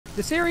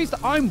The series that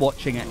I'm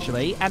watching,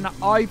 actually, and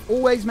I've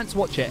always meant to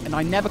watch it, and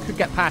I never could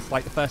get past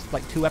like the first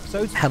like 2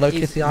 episodes. Hello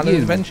Kitty Island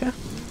Adventure?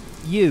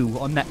 You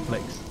on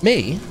Netflix.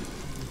 Me?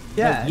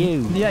 Yeah. No,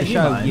 you. Yeah, the you,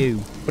 show man. You.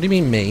 What do you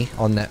mean me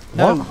on Net?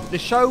 No, What? the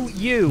show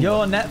You. You're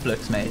on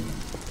Netflix, mate.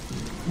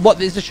 What?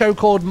 There's a show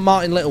called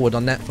Martin Littlewood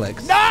on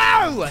Netflix.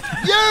 No!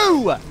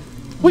 You!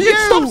 Will you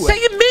stop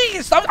saying me?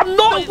 I'm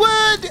not. The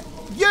word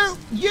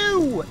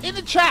you in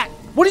the chat.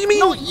 What do you mean?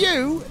 Not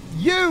you.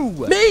 You.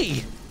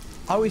 Me?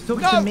 Oh, he's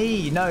talking to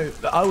me. No,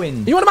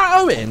 Owen. You want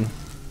about Owen?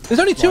 There's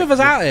only 2 of us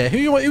out here.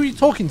 Who are you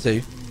talking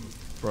to?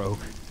 Bro.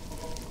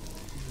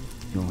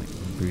 You're like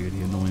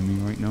really annoying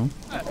me right now.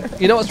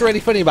 You know what's really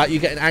funny about you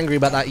getting angry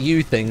about that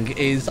you thing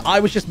is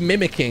I was just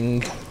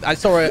mimicking. I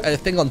saw a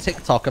thing on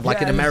TikTok of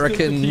like an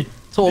American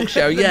talk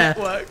show,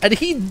 network. and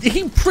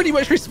he pretty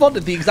much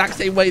responded the exact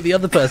same way the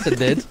other person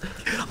did.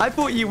 I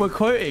thought you were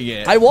quoting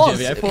it. I was.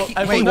 Jimmy. I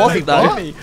thought, He wasn't though.